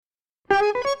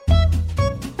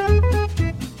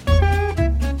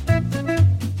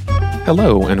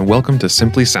Hello, and welcome to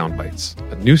Simply Soundbites,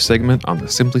 a new segment on the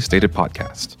Simply Stated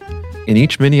podcast. In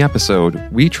each mini episode,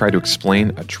 we try to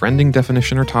explain a trending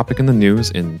definition or topic in the news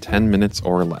in 10 minutes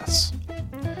or less.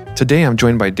 Today, I'm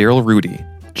joined by Daryl Rudy,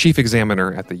 Chief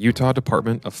Examiner at the Utah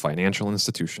Department of Financial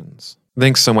Institutions.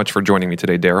 Thanks so much for joining me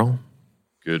today, Daryl.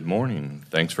 Good morning.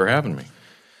 Thanks for having me.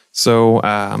 So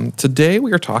today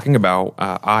we are talking about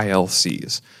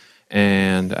ILCs.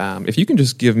 And if you can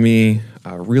just give me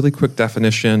a really quick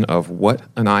definition of what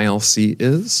an ILC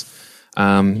is,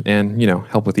 and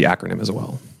help with the acronym as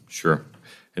well. Sure.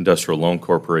 Industrial loan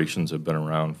corporations have been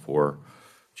around for,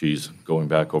 going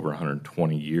back over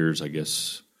 120 years. I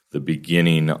guess the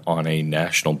beginning on a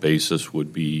national basis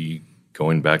would be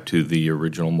going back to the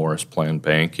original Morris Plan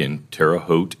Bank in Terre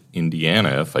Haute,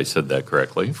 Indiana, if I said that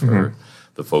correctly, for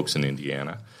the folks in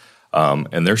Indiana.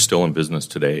 And they're still in business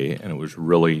today, and it was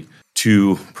really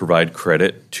to provide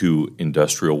credit to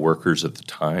industrial workers at the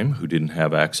time who didn't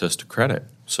have access to credit.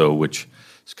 So, which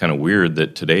is kind of weird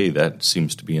that today that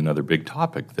seems to be another big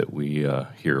topic that we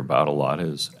hear about a lot,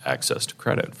 is access to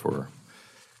credit for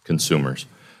consumers.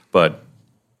 But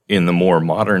in the more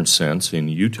modern sense, in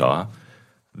Utah,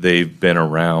 they've been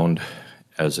around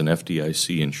as an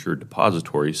FDIC-insured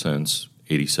depository since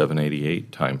 87,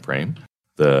 88 timeframe.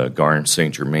 The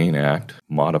Garn-St. Germain Act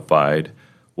modified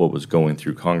what was going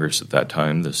through Congress at that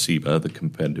time, the CEBA, the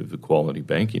Competitive Equality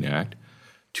Banking Act,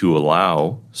 to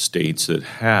allow states that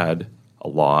had a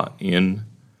law in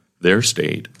their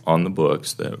state on the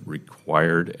books that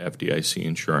required FDIC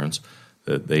insurance,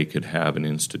 that they could have an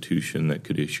institution that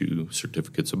could issue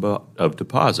certificates of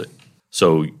deposit.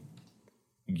 So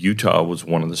Utah was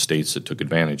one of the states that took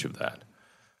advantage of that.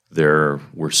 There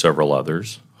were several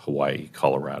others: Hawaii,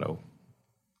 Colorado,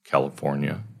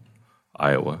 California,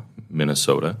 Iowa,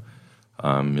 Minnesota,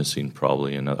 missing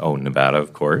probably Nevada,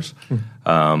 of course,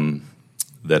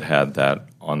 that had that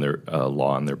on their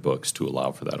law on their books to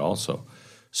allow for that also.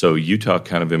 So Utah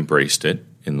kind of embraced it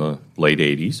in the late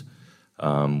 80s.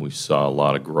 We saw a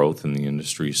lot of growth in the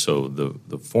industry. So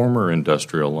the former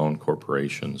industrial loan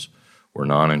corporations were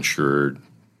non-insured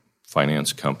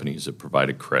finance companies that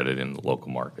provided credit in the local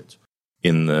markets.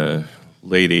 In the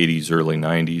late 80s, early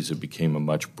 90s, it became a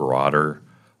much broader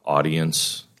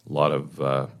audience. A lot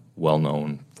of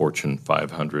well-known Fortune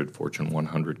 500, Fortune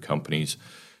 100 companies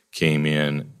came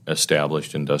in,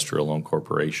 established industrial loan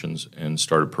corporations, and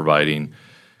started providing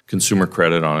consumer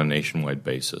credit on a nationwide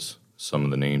basis. Some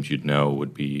of the names you'd know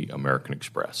would be American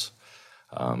Express,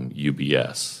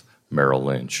 UBS, Merrill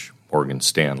Lynch, Morgan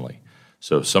Stanley.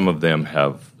 So some of them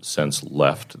have since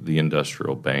left the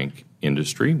industrial bank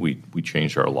industry. We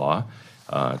changed our law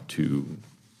to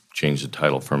change the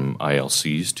title from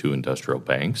ILCs to industrial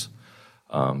banks,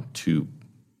 to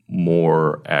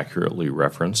more accurately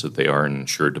reference that they are an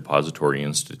insured depository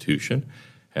institution,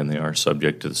 and they are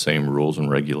subject to the same rules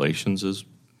and regulations as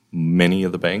many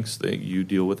of the banks that you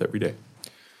deal with every day.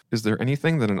 Is there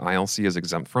anything that an ILC is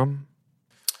exempt from?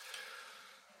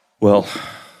 Well,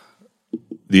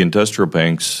 the industrial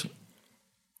banks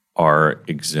are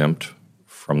exempt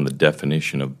from the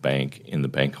definition of bank in the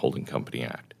Bank Holding Company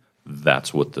Act.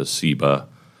 That's what the CEBA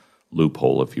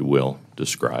loophole, if you will,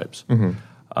 describes.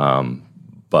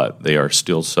 But they are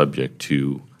still subject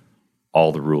to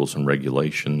all the rules and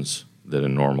regulations that a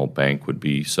normal bank would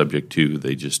be subject to.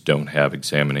 They just don't have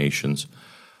examinations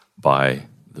by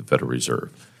the Federal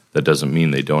Reserve. That doesn't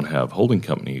mean they don't have holding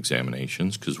company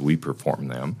examinations, because we perform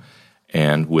them.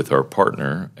 And with our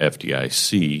partner,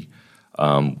 FDIC,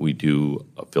 we do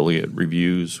affiliate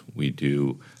reviews, we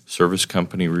do service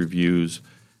company reviews,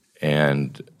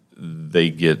 and they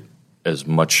get as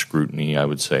much scrutiny, I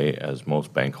would say, as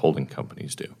most bank holding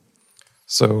companies do.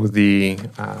 So the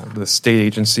state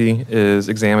agency is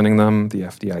examining them, the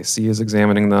FDIC is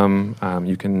examining them.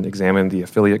 You can examine the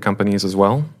affiliate companies as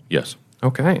well? Yes.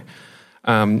 Okay.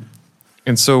 And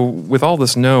so with all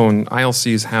this known,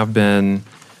 ILCs have been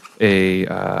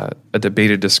a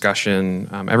debated discussion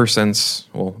ever since,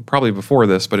 well, probably before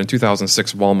this, but in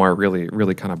 2006, Walmart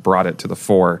really kind of brought it to the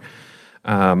fore.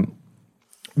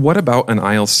 What about an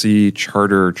ILC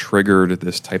charter triggered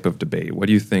this type of debate? What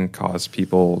do you think caused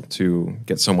people to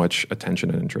get so much attention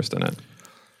and interest in it?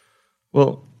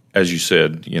 Well, as you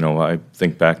said, I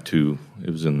think back to,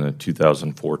 it was in the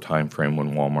 2004 timeframe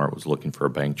when Walmart was looking for a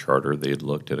bank charter. They had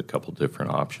looked at a couple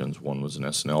different options. One was an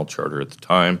S&L charter at the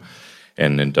time,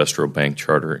 and an industrial bank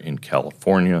charter in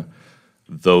California.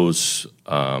 Those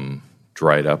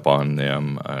dried up on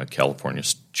them. California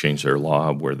changed their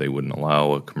law where they wouldn't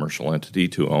allow a commercial entity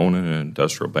to own an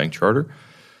industrial bank charter.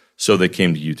 So they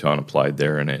came to Utah and applied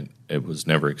there, and it was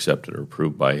never accepted or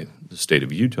approved by the state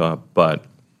of Utah. But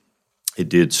it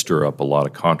did stir up a lot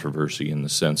of controversy in the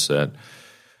sense that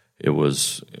it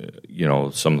was,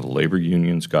 some of the labor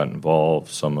unions got involved,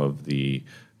 some of the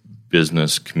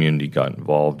business community got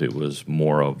involved. It was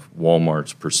more of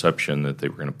Walmart's perception that they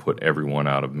were going to put everyone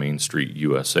out of Main Street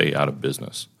USA out of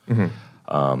business.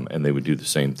 And they would do the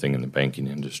same thing in the banking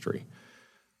industry.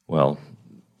 Well,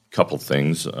 a couple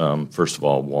things. First of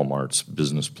all, Walmart's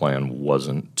business plan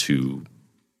wasn't to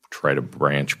try to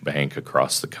branch bank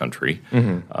across the country.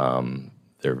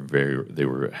 They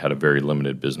had a very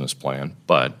limited business plan,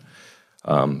 but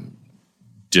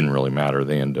didn't really matter.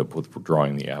 They ended up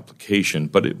withdrawing the application.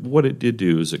 But what it did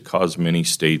do is it caused many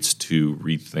states to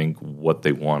rethink what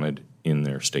they wanted in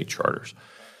their state charters.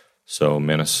 So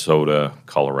Minnesota,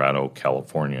 Colorado,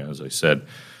 California, as I said,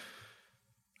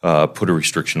 put a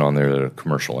restriction on there that a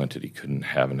commercial entity couldn't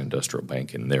have an industrial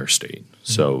bank in their state.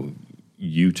 So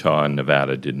Utah and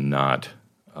Nevada did not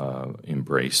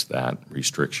embrace that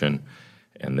restriction,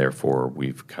 and therefore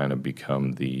we've kind of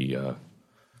become the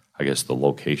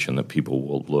location that people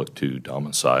will look to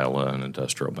domicile an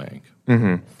industrial bank.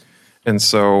 And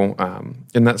so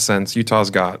in that sense, Utah's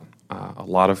got a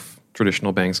lot of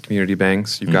traditional banks, community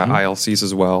banks. You've got ILCs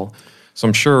as well. So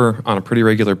I'm sure on a pretty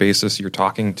regular basis you're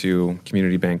talking to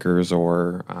community bankers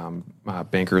or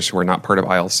bankers who are not part of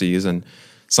ILCs, and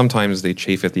sometimes they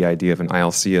chafe at the idea of an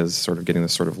ILC as sort of getting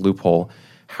this sort of loophole.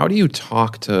 How do you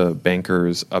talk to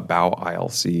bankers about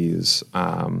ILCs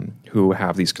who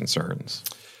have these concerns?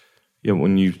 Yeah,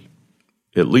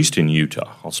 at least in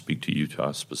Utah, I'll speak to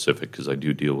Utah specific because I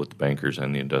do deal with the bankers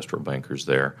and the industrial bankers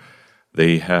there.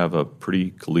 They have a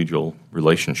pretty collegial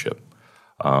relationship.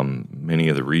 Many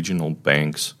of the regional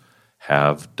banks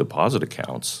have deposit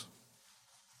accounts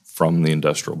from the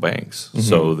industrial banks,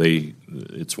 so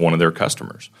it's one of their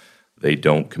customers. They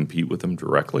don't compete with them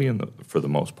directly for the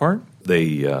most part.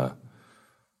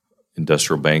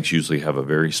 Industrial banks usually have a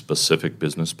very specific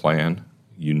business plan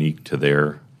unique to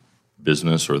their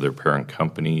business or their parent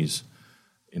company's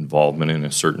involvement in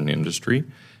a certain industry,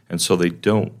 and so they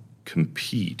don't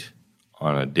compete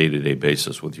on a day-to-day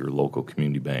basis with your local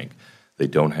community bank. They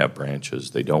don't have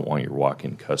branches. They don't want your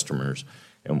walk-in customers.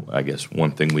 And I guess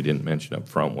one thing we didn't mention up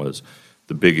front was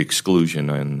the big exclusion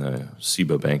in the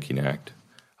SEBA Banking Act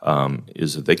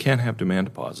is that they can't have demand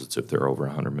deposits if they're over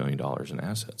 $100 million in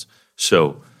assets.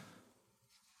 So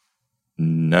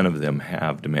none of them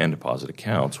have demand deposit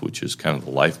accounts, which is kind of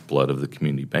the lifeblood of the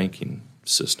community banking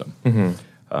system.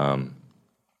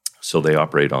 So they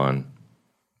operate on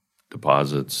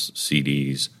deposits,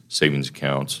 CDs, savings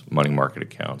accounts, money market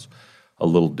accounts, a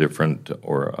little different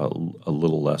or a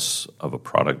little less of a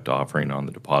product offering on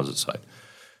the deposit side.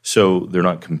 So they're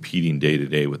not competing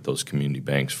day-to-day with those community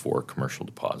banks for commercial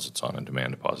deposits on a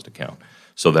demand deposit account.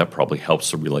 So that probably helps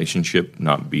the relationship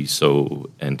not be so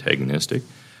antagonistic.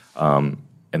 And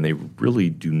they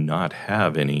really do not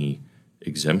have any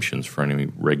exemptions for any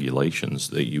regulations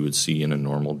that you would see in a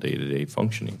normal day-to-day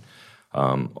functioning.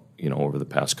 Over the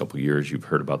past couple of years, you've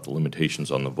heard about the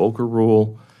limitations on the Volcker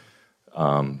Rule.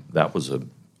 That was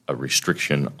a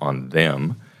restriction on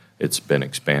them. It's been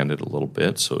expanded a little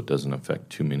bit, so it doesn't affect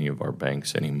too many of our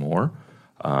banks anymore.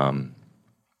 The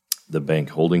Bank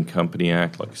Holding Company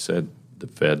Act, like I said, the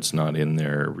Fed's not in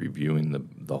there reviewing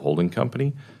the holding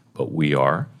company, but we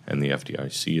are, and the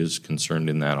FDIC is concerned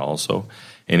in that also.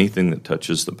 Anything that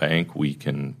touches the bank, we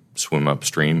can swim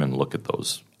upstream and look at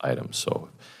those items. So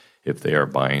if they are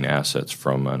buying assets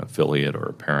from an affiliate or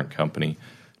a parent company,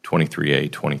 23A,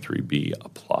 23B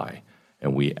apply,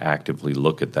 and we actively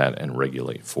look at that and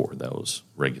regulate for those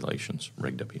regulations,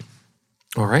 Reg W.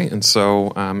 All right, and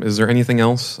so is there anything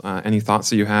else, any thoughts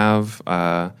that you have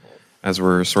as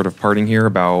we're sort of parting here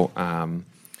about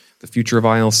the future of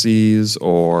ILCs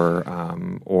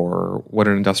or what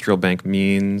an industrial bank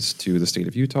means to the state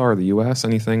of Utah or the U.S.?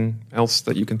 Anything else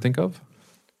that you can think of?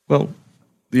 Well,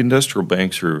 the industrial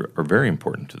banks are very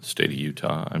important to the state of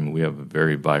Utah. I mean, we have a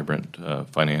very vibrant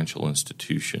financial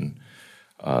institution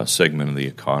segment of the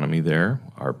economy there.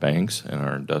 Our banks and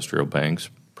our industrial banks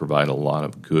provide a lot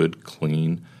of good,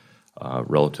 clean,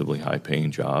 relatively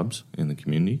high-paying jobs in the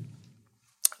community.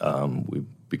 We've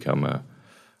become a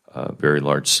very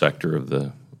large sector of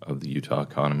the Utah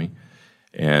economy,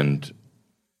 and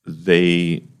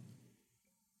they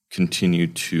continue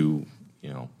to,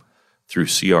 through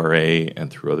CRA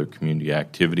and through other community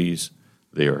activities,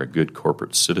 they are a good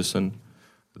corporate citizen.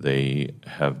 They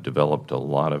have developed a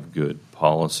lot of good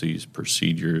policies,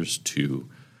 procedures to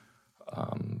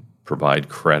provide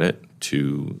credit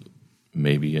to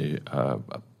maybe a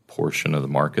portion of the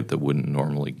market that wouldn't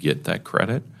normally get that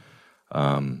credit.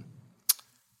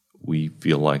 We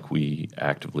feel like we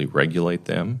actively regulate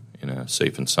them in a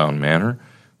safe and sound manner.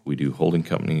 We do holding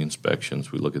company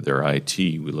inspections. We look at their IT.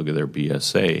 We look at their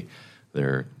BSA,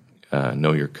 their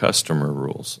know your customer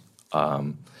rules.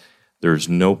 There's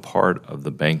no part of the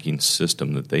banking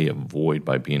system that they avoid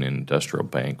by being an industrial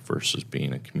bank versus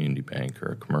being a community bank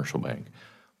or a commercial bank.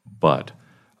 But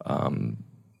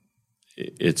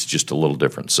it's just a little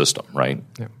different system, right?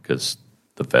 Because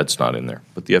the Fed's not in there,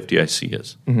 but the FDIC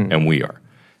is, and we are.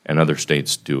 And other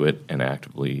states do it and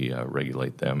actively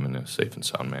regulate them in a safe and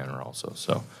sound manner also.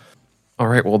 So. All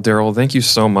right. Well, Daryl, thank you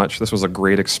so much. This was a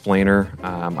great explainer.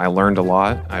 I learned a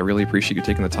lot. I really appreciate you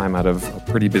taking the time out of a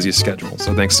pretty busy schedule.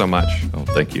 So thanks so much. Oh,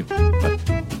 thank you. Bye.